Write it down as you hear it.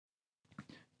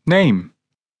Name.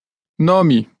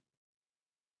 Nome.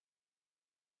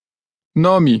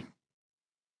 Nome.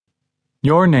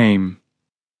 Your name.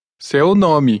 Seu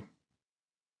nome.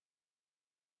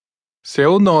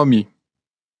 Seu nome.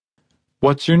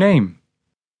 What's your name?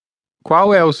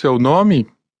 Qual é o seu nome?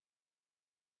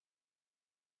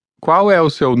 Qual é o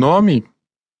seu nome?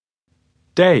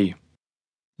 Day.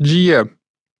 Dia.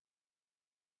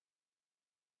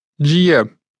 Dia.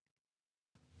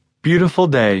 Beautiful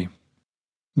day.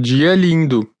 Dia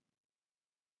lindo.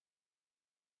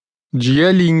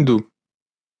 Dia lindo.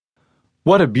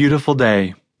 What a beautiful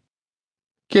day.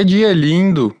 Que dia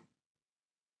lindo.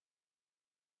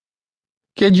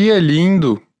 Que dia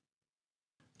lindo.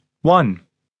 1.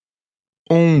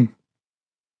 Um.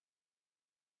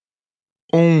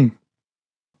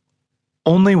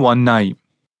 Only one night.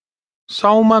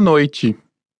 Só uma noite.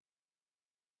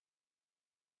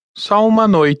 Só uma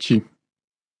noite.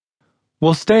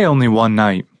 We'll stay only one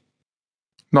night.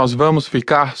 Nós vamos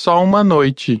ficar só uma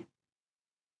noite.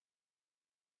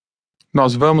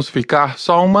 Nós vamos ficar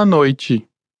só uma noite.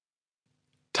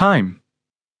 Time.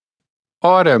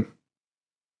 Hora.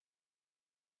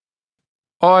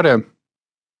 Hora.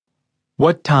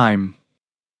 What time?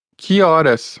 Que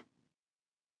horas?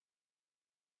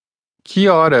 Que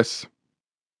horas?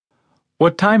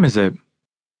 What time is it?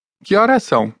 Que horas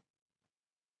são?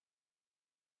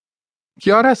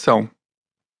 Que horas são?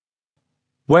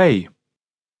 Way.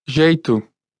 Jeito.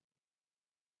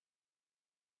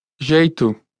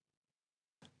 Jeito.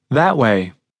 That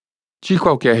way. De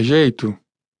qualquer jeito.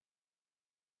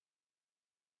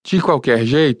 De qualquer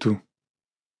jeito.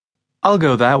 I'll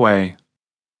go that way.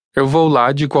 Eu vou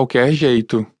lá de qualquer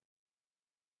jeito.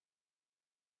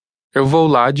 Eu vou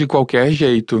lá de qualquer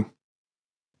jeito.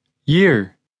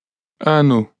 Year.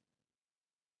 Ano.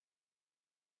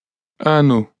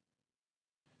 Ano.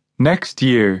 Next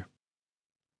year.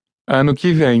 Ano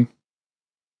que vem.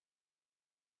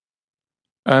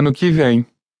 Ano que vem.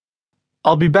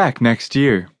 I'll be back next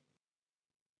year.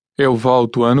 Eu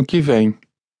volto ano que vem.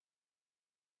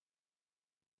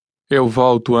 Eu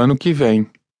volto ano que vem.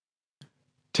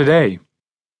 Today.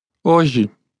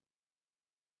 Hoje.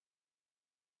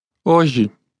 Hoje.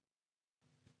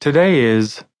 Today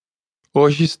is.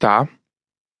 Hoje está.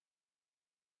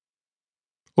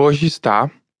 Hoje está.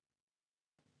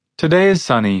 Today is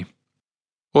sunny.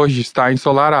 Hoje está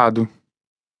ensolarado.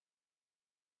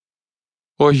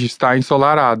 Hoje está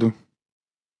ensolarado.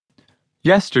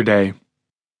 Yesterday.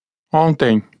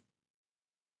 Ontem.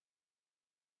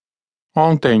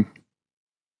 Ontem.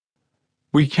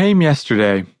 We came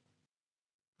yesterday.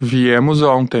 Viemos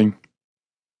ontem.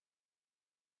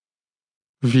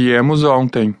 Viemos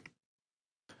ontem.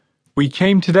 We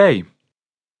came today.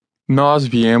 Nós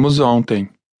viemos ontem.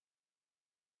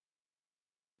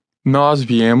 Nós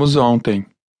viemos ontem.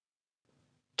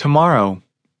 Tomorrow.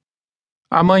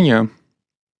 Amanhã.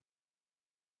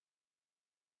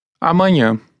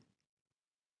 Amanhã.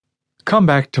 Come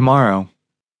back tomorrow.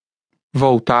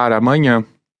 Voltar amanhã.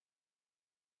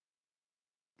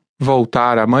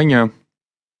 Voltar amanhã.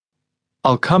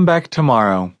 I'll come back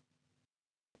tomorrow.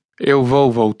 Eu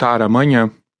vou voltar amanhã.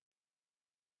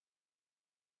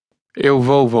 Eu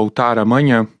vou voltar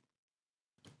amanhã.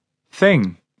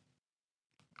 Thing.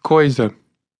 Coisa.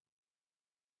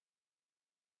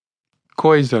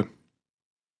 Coisa.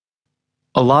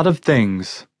 A lot of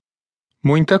things.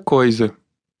 Muita coisa.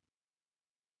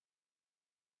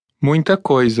 Muita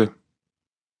coisa.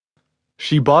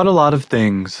 She bought a lot of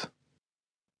things.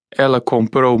 Ela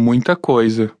comprou muita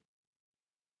coisa.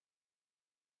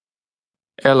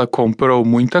 Ela comprou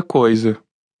muita coisa.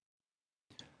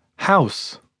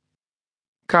 House.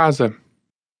 Casa.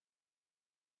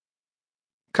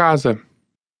 Casa.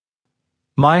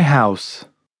 My house.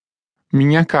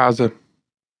 Minha casa.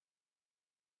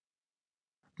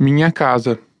 Minha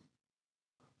casa.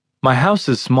 My house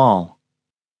is small.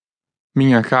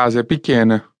 Minha casa é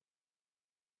pequena.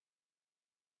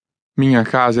 Minha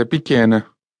casa é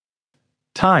pequena.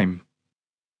 Time.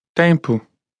 Tempo.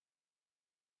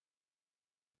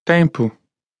 Tempo.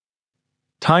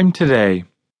 Time today.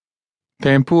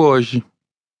 Tempo hoje.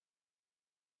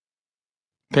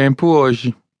 Tempo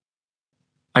hoje.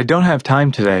 I don't have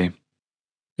time today.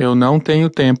 Eu não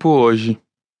tenho tempo hoje.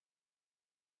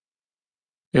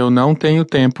 Eu não tenho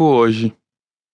tempo hoje.